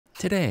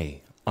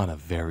Today, on a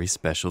very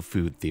special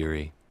food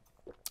theory.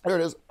 There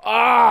it is.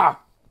 Ah!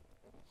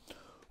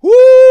 Woo!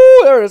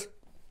 There it is.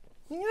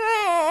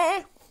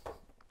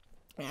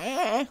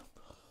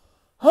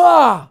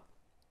 Ah!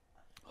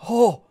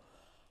 Oh!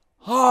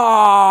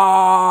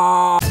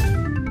 Ah!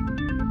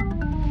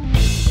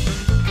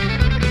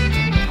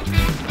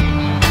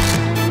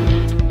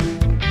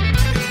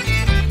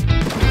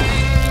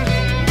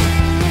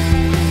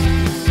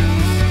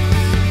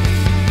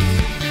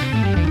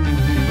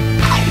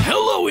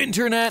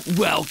 Internet,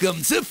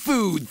 welcome to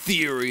Food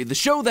Theory, the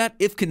show that,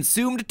 if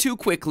consumed too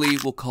quickly,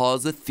 will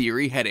cause a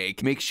theory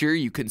headache. Make sure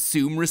you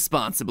consume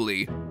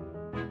responsibly.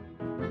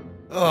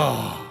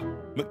 Ugh.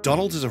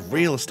 McDonald's is a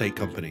real estate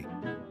company.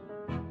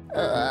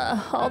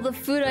 All the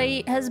food I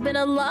eat has been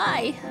a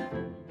lie.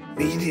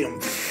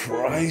 Medium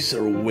fries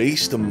are a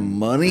waste of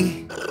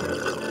money.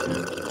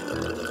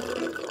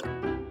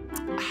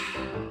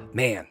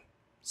 Man,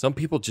 some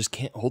people just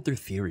can't hold their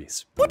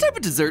theories. What type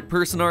of dessert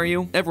person are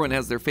you? Everyone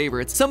has their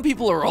favorites. Some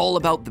people are all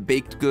about the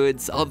baked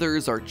goods,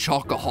 others are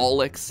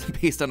chocoholics.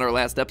 Based on our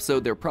last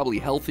episode, they're probably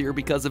healthier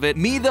because of it.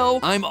 Me though,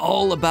 I'm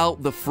all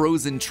about the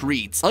frozen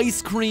treats.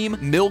 Ice cream,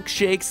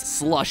 milkshakes,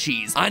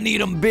 slushies. I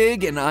need them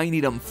big and I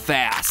need them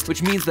fast,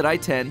 which means that I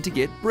tend to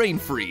get brain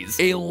freeze.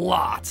 A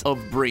lot of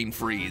brain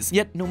freeze.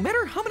 Yet no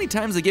matter how many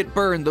times I get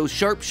burned, those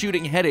sharp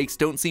shooting headaches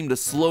don't seem to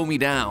slow me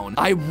down.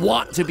 I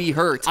want to be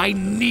hurt. I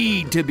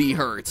need to be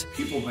hurt.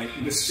 People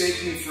might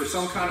mistake me for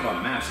some kind of a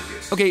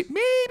masochist. Okay, maybe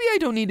I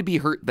don't need to be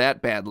hurt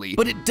that badly,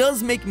 but it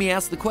does make me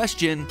ask the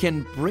question,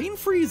 can brain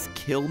freeze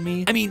kill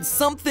me? I mean,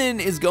 something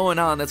is going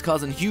on that's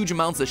causing huge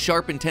amounts of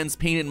sharp, intense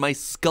pain in my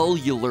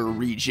scullular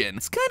region.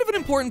 It's kind of an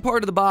important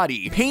part of the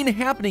body. Pain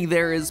happening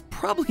there is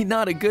probably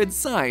not a good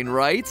sign,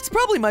 right? It's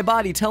probably my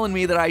body telling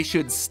me that I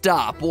should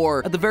stop,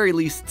 or at the very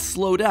least,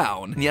 slow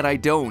down. And yet I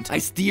don't. I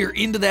steer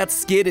into that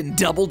skid and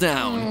double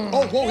down.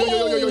 Oh, whoa,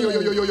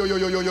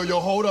 yo,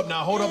 hold up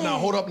now, hold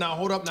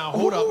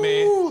up,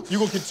 man. You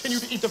gonna continue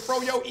to eat the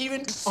froyo even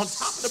on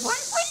top of the brain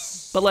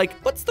freeze? But like,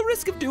 what's the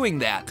risk of doing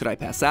that? Could I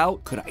pass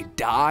out? Could I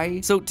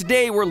die? So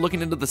today we're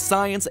looking into the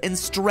science and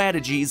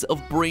strategies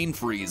of brain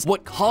freeze.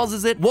 What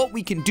causes it, what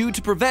we can do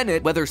to prevent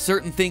it, whether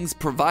certain things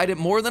provide it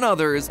more than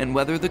others, and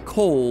whether the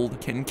cold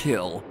can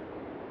kill.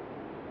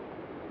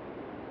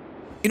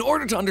 In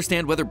order to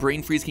understand whether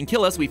brain freeze can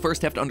kill us, we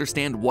first have to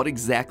understand what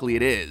exactly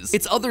it is.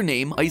 Its other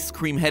name, ice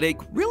cream headache,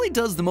 really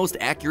does the most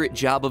accurate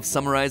job of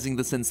summarizing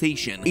the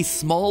sensation. A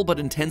small but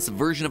intense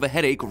version of a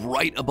headache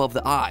right above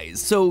the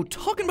eyes. So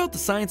talking about the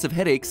science of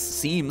headaches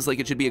seems like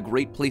it should be a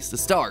great place to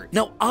start.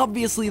 Now,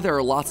 obviously there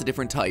are lots of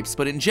different types,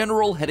 but in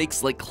general,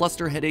 headaches like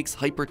cluster headaches,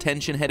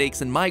 hypertension headaches,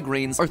 and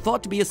migraines are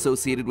thought to be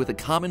associated with a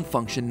common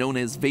function known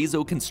as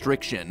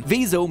vasoconstriction.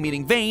 Vaso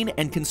meaning vein,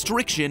 and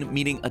constriction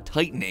meaning a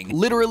tightening.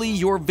 Literally,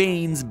 your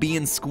veins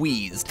being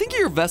squeezed. Think of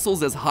your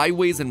vessels as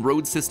highways and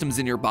road systems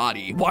in your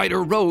body.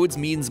 Wider roads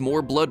means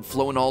more blood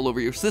flowing all over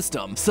your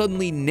system.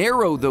 Suddenly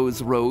narrow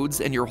those roads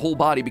and your whole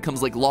body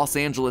becomes like Los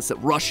Angeles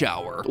at rush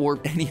hour, or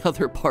any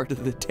other part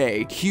of the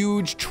day.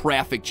 Huge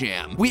traffic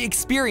jam. We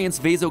experience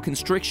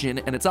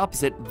vasoconstriction and its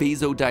opposite,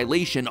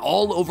 vasodilation,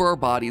 all over our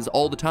bodies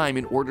all the time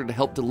in order to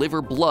help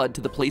deliver blood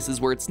to the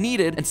places where it's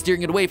needed and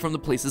steering it away from the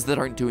places that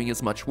aren't doing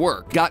as much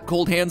work. Got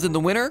cold hands in the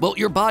winter? Well,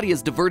 your body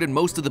has diverted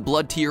most of the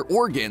blood to your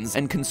organs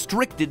and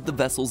constricted the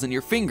vessels in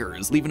your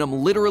fingers, leaving them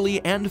literally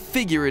and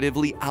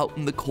figuratively out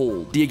in the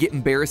cold. Do you get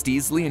embarrassed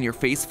easily and your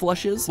face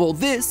flushes? Well,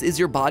 this is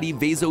your body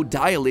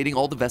vasodilating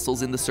all the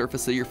vessels in the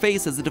surface of your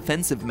face as a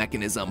defensive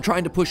mechanism,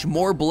 trying to push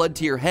more blood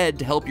to your head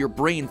to help your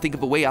brain think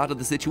of a way out of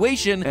the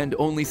situation, and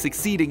only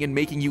succeeding in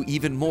making you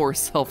even more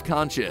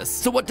self-conscious.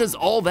 So what does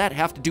all that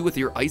have to do with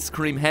your ice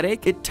cream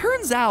headache? It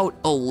turns out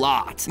a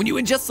lot. When you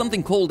ingest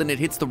something cold and it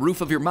hits the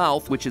roof of your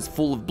mouth, which is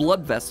full of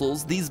blood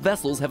vessels, these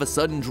vessels have a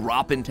sudden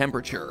drop in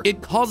temperature.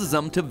 It causes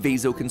them to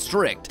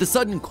vasoconstrict. The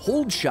sudden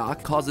cold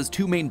shock causes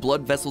two main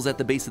blood vessels at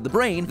the base of the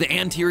brain, the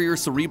anterior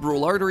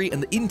cerebral artery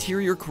and the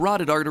interior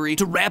carotid artery,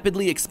 to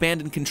rapidly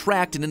expand and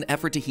contract in an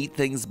effort to heat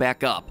things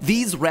back up.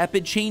 These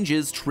rapid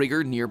changes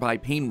trigger nearby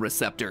pain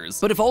receptors.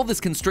 But if all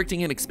this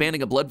constricting and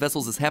expanding of blood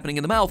vessels is happening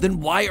in the mouth, then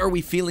why are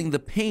we feeling the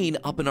pain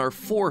up in our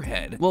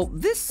forehead? Well,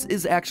 this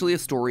is actually a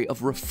story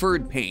of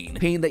referred pain.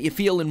 Pain that you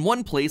feel in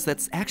one place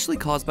that's actually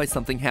caused by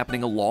something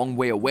happening a long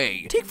way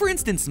away. Take for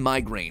instance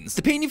migraines.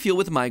 The pain you feel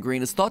with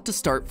migraine is thought to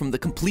start from the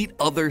complete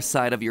other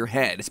side of your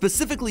head,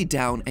 specifically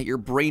down at your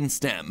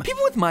brainstem.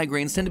 People with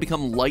migraines tend to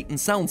become light and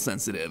sound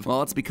sensitive.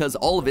 Well, it's because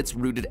all of it's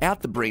rooted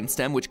at the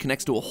brainstem, which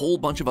connects to a whole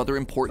bunch of other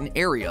important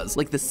areas,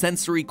 like the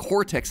sensory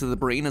cortex of the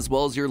brain as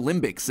well as your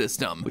limbic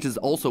system, which is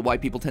also why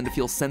people tend to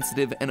feel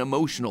sensitive and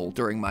emotional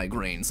during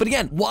migraines. But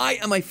again, why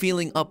am I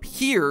feeling up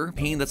here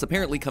pain that's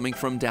apparently coming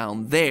from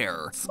down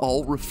there? It's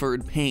all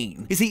referred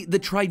pain. You see, the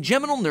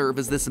trigeminal nerve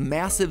is this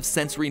massive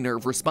sensory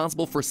nerve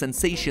responsible for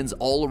sensations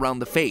all around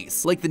the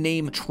face, like Like the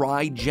name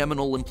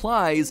trigeminal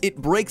implies, it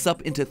breaks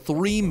up into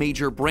 3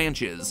 major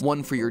branches,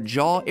 one for your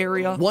jaw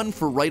area, one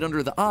for right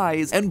under the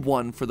eyes, and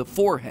one for the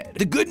forehead.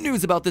 The good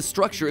news about this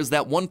structure is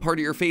that one part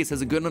of your face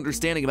has a good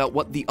understanding about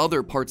what the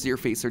other parts of your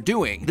face are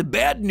doing. The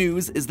bad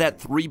news is that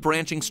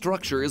 3-branching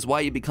structure is why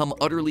you become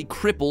utterly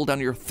crippled on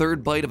your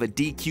 3rd bite of a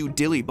DQ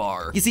dilly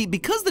bar. You see,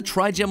 because the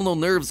trigeminal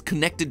nerve's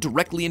connected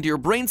directly into your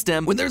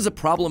brainstem, when there's a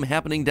problem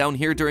happening down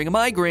here during a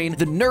migraine,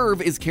 the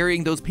nerve is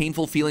carrying those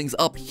painful feelings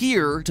up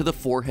here to the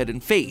forehead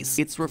and face.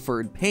 It's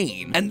referred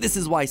pain. And this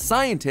is why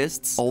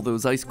scientists, all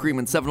those ice cream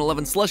and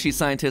 7-Eleven slushy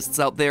scientists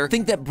out there,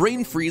 think that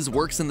brain freeze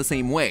works in the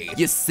same way.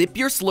 You sip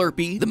your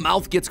Slurpee, the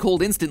mouth gets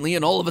cold instantly,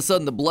 and all of a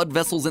sudden the blood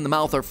vessels in the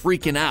mouth are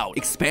freaking out,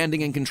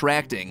 expanding and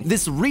contracting.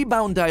 This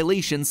rebound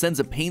dilation sends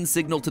a pain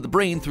signal to the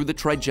brain through the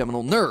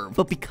trigeminal nerve.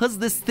 But because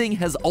this thing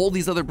has all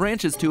these other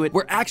branches to it,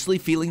 we're actually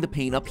feeling the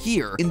pain up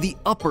here, in the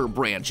upper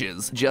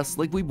branches, just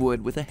like we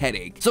would with a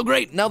headache. So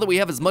great, now that we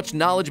have as much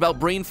knowledge about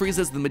brain freeze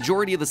as the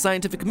majority of the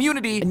scientific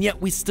community, and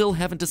yet we still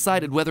haven't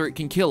decided whether it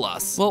can kill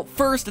us. Well,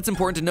 first, it's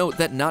important to note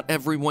that not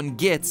everyone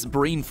gets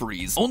brain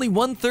freeze. Only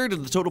 1/3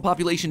 of the total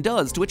population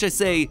does, to which I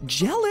say,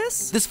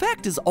 jealous? This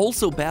fact is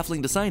also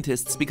baffling to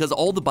scientists because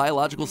all the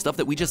biological stuff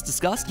that we just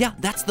discussed, yeah,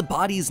 that's the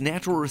body's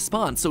natural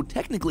response, so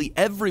technically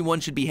everyone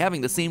should be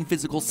having the same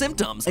physical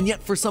symptoms, and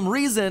yet for some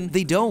reason,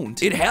 they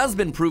don't. It has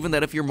been proven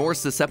that if you're more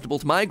susceptible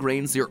to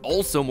migraines, you're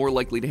also more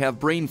likely to have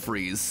brain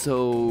freeze,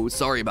 so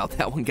sorry about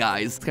that one,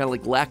 guys. It's kind of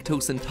like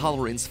lactose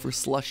intolerance for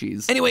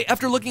slushies. Anyway,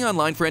 after looking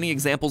online for any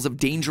examples of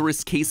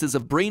dangerous cases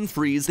of brain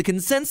freeze, the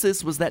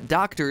consensus was that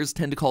doctors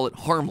tend to call it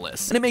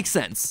harmless, and it makes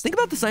sense. Think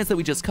about the science that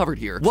we just covered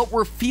here. What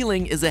we're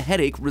feeling is a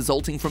headache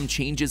resulting from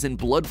changes in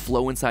blood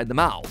flow inside the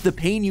mouth. The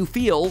pain you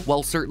feel,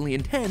 while certainly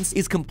intense,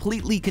 is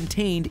completely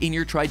contained in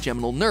your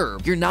trigeminal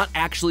nerve. You're not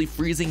actually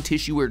freezing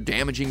tissue or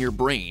damaging your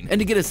brain. And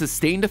to get a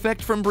sustained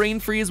effect from brain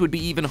freeze would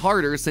be even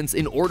harder, since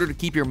in order to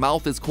keep your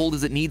mouth as cold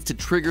as it needs to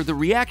trigger the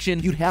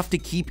reaction, you'd have to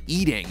keep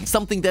eating,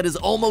 something that is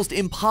almost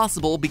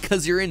impossible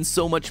because you're in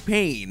so much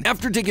pain.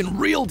 After digging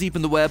real deep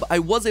in the web, I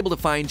was able to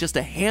find just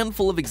a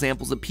handful of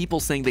examples of people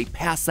saying they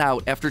pass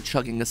out after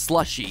chugging a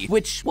slushie,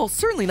 which, while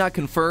certainly not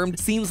confirmed,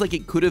 seems like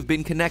it could have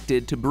been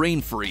connected to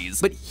brain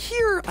freeze. But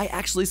here, I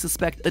actually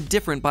suspect a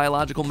different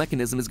biological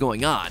mechanism is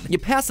going on. You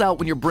pass out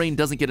when your brain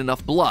doesn't get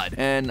enough blood,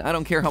 and I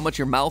don't care how much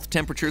your mouth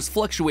temperature is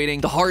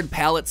fluctuating, the hard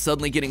palate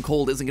suddenly getting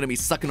cold isn't going to be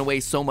sucking away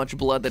so much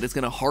blood that it's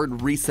going to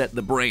hard reset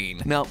the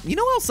brain. Now, you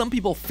know how some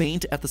people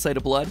faint at the sight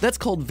of blood? That's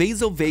called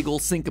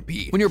vasovagal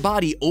syncope. When your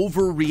body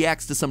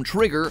overreacts to some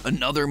trigger,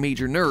 another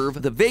major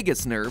nerve, the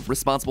vagus nerve,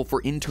 responsible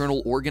for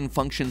internal organ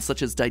functions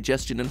such as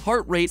digestion and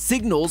heart rate,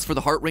 signals for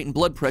the heart rate and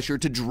blood pressure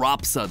to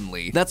drop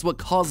suddenly. That's what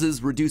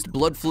causes reduced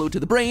blood flow to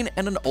the brain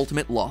and an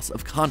ultimate loss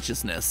of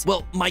consciousness.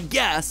 Well, my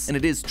guess, and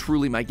it is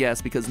truly my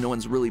guess because no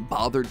one's really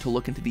bothered to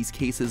look into these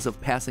cases of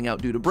passing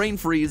out due to brain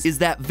freeze, is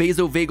that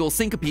vasovagal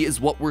syncope is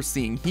what we're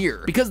seeing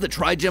here. Because the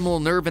trigeminal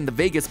nerve and the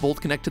vagus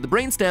both connect to the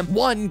brainstem,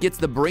 one gets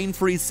the brain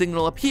freeze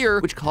signal up here,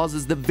 which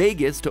causes the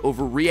vagus to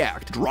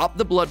overreact, drop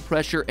the blood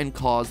pressure, and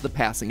cause the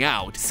passing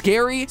out.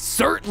 Scary?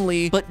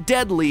 Certainly, but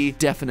deadly?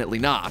 Definitely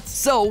not.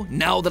 So,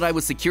 now that I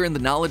was secure in the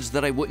knowledge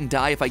that I wouldn't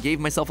die if I gave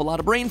myself a lot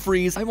of brain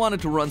freeze, I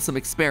wanted to run some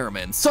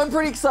experiments. So I'm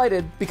pretty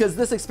excited because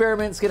this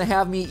experiment is gonna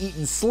have me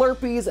eating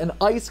Slurpees and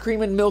ice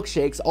cream and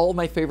milkshakes, all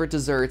my favorite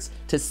desserts,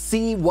 to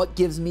see what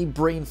gives me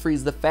brain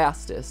freeze the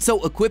fastest.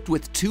 So, equipped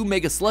with 2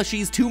 mega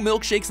slushies, 2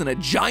 milkshakes, and a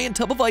giant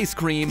tub of ice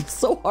cream,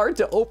 So hard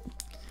to open.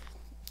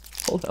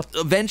 Hold up.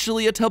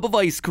 Eventually a tub of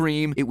ice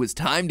cream, it was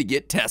time to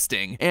get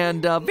testing.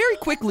 And very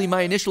quickly,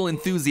 my initial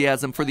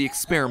enthusiasm for the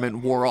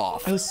experiment wore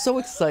off. I was so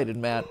excited,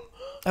 Matt.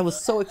 I was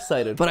so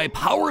excited. But I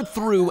powered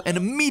through, and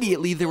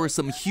immediately there were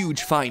some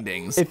huge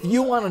findings. If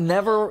you want to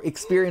never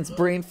experience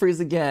brain freeze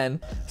again,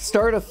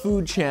 start a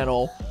food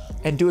channel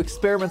and do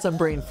experiments on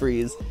brain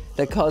freeze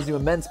that cause you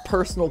immense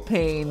personal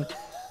pain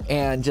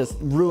and just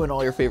ruin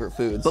all your favorite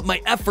foods. But my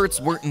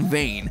efforts weren't in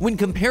vain. When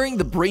comparing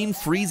the brain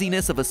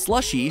freeziness of a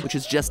slushie, which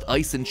is just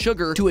ice and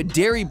sugar, to a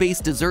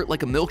dairy-based dessert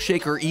like a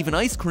milkshake or even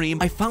ice cream,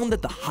 I found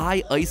that the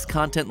high ice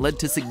content led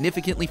to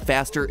significantly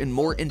faster and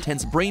more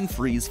intense brain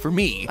freeze for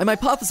me. I'm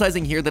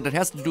hypothesizing here that it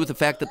has to do with the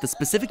fact that the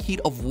specific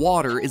heat of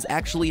water is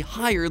actually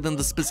higher than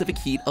the specific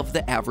heat of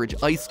the average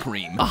ice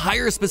cream. A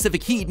higher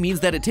specific heat means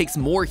that it takes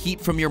more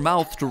heat from your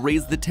mouth to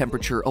raise the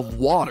temperature of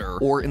water,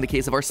 or in the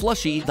case of our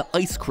slushie, the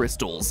ice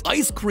crystals.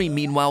 Ice cream,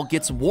 meanwhile,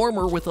 gets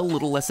warmer with a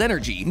little less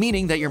energy,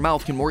 meaning that your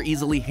mouth can more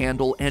easily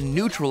handle and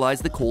neutralize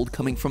the cold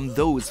coming from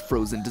those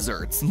frozen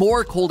desserts.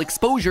 More cold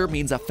exposure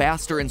means a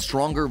faster and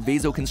stronger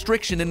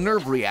vasoconstriction and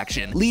nerve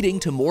reaction,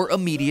 leading to more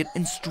immediate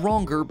and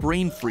stronger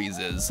brain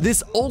freezes.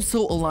 This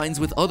also aligns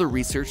with other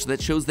research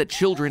that shows that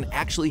children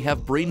actually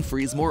have brain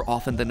freeze more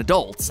often than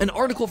adults. An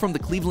article from the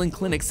Cleveland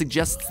Clinic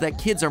suggests that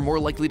kids are more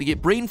likely to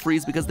get brain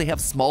freeze because they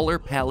have smaller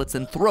palates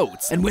and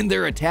throats, and when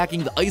they're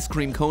attacking the ice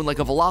cream cone like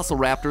a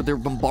velociraptor, they're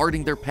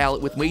bombarding their their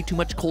palate with way too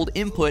much cold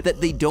input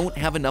that they don't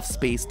have enough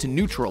space to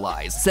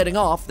neutralize, setting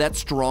off that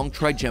strong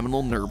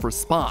trigeminal nerve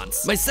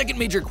response. My second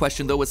major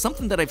question, though, is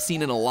something that I've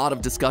seen in a lot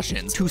of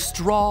discussions: to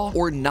straw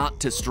or not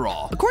to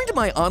straw. According to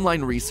my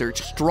online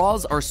research,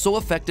 straws are so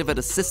effective at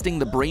assisting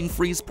the brain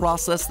freeze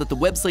process that the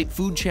website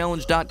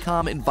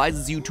foodchallenge.com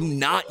advises you to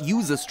not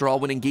use a straw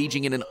when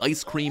engaging in an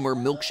ice cream or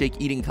milkshake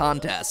eating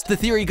contest. The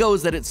theory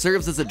goes that it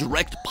serves as a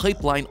direct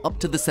pipeline up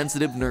to the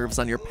sensitive nerves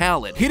on your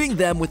palate, hitting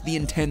them with the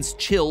intense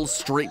chills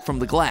straight from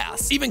the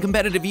glass. Even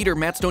competitive eater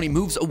Matt Stoney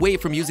moves away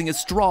from using a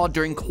straw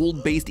during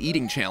cold-based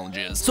eating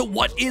challenges. So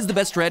what is the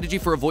best strategy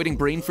for avoiding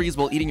brain freeze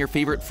while eating your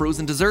favorite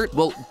frozen dessert?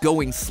 Well,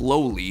 going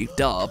slowly,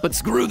 duh. But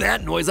screw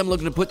that noise, I'm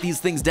looking to put these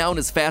things down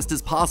as fast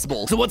as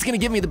possible. So what's gonna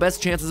give me the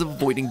best chances of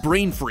avoiding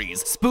brain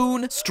freeze?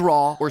 Spoon,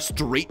 straw, or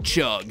straight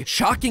chug?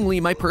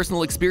 Shockingly, my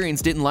personal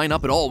experience didn't line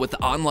up at all with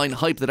the online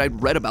hype that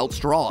I'd read about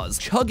straws.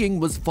 Chugging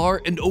was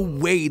far and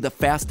away the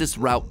fastest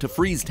route to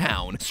Freeze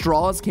Town.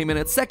 Straws came in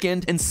at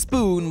second, and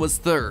spoon was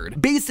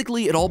third.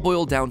 Basically, it all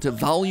boiled down to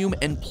volume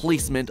and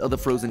placement of the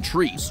frozen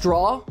treat.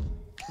 Straw,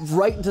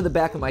 right into the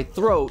back of my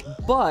throat,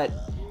 but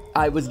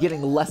I was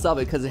getting less of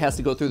it because it has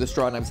to go through the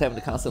straw and I was having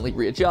to constantly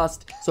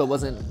readjust, so it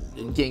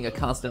wasn't getting a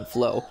constant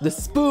flow. The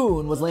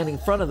spoon was landing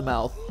in front of the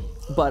mouth,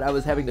 but I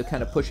was having to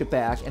kind of push it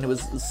back, and it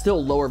was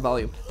still lower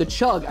volume. The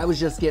chug, I was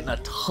just getting a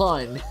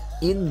ton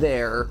in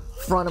there,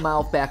 front of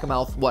mouth, back of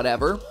mouth,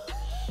 whatever,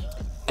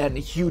 and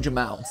huge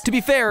amounts. To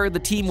be fair, the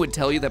team would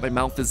tell you that my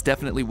mouth is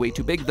definitely way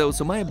too big though,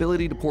 so my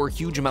ability to pour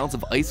huge amounts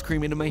of ice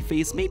cream into my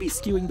face may be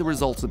skewing the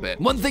results a bit.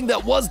 One thing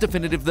that was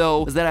definitive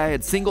though, is that I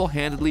had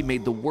single-handedly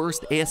made the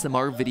worst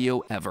ASMR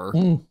video ever.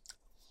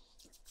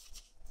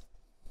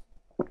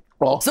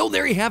 So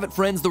there you have it,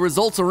 friends. The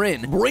results are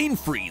in. Brain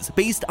freeze,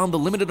 based on the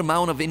limited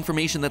amount of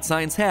information that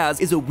science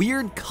has, is a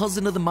weird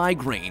cousin of the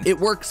migraine. It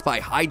works by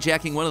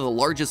hijacking one of the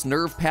largest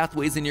nerve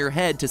pathways in your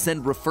head to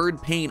send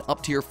referred pain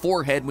up to your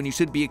forehead when you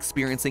should be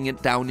experiencing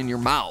it down in your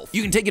mouth.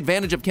 You can take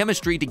advantage of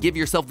chemistry to give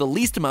yourself the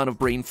least amount of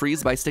brain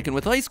freeze by sticking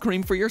with ice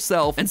cream for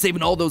yourself and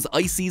saving all those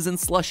ices and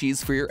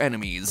slushies for your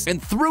enemies.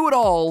 And through it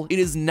all, it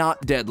is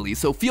not deadly,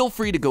 so feel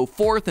free to go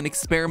forth and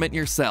experiment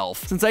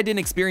yourself. Since I didn't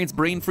experience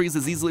brain freeze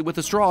as easily with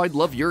a straw, I'd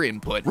love your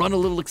input. Run a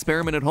little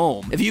experiment at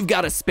home. If you've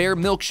got a spare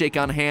milkshake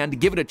on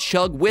hand, give it a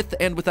chug with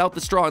and without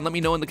the straw and let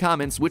me know in the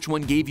comments which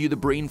one gave you the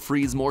brain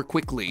freeze more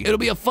quickly. It'll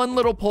be a fun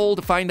little poll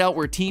to find out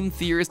where Team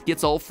Theorist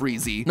gets all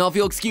freezy. Now, if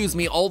you'll excuse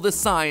me, all this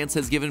science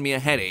has given me a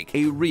headache,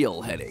 a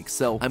real headache,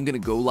 so I'm gonna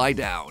go lie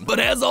down.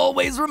 But as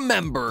always,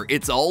 remember,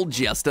 it's all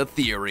just a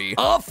theory.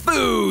 A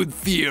food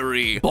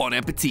theory. Bon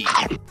appetit.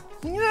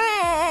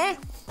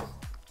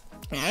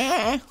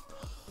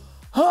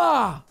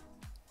 Oh.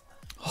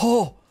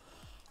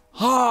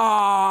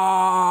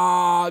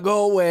 Ah,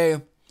 go away.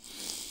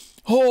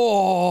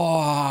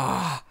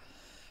 Oh.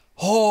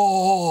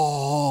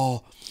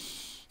 Oh.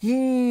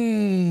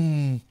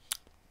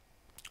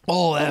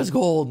 Oh, that is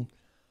cold.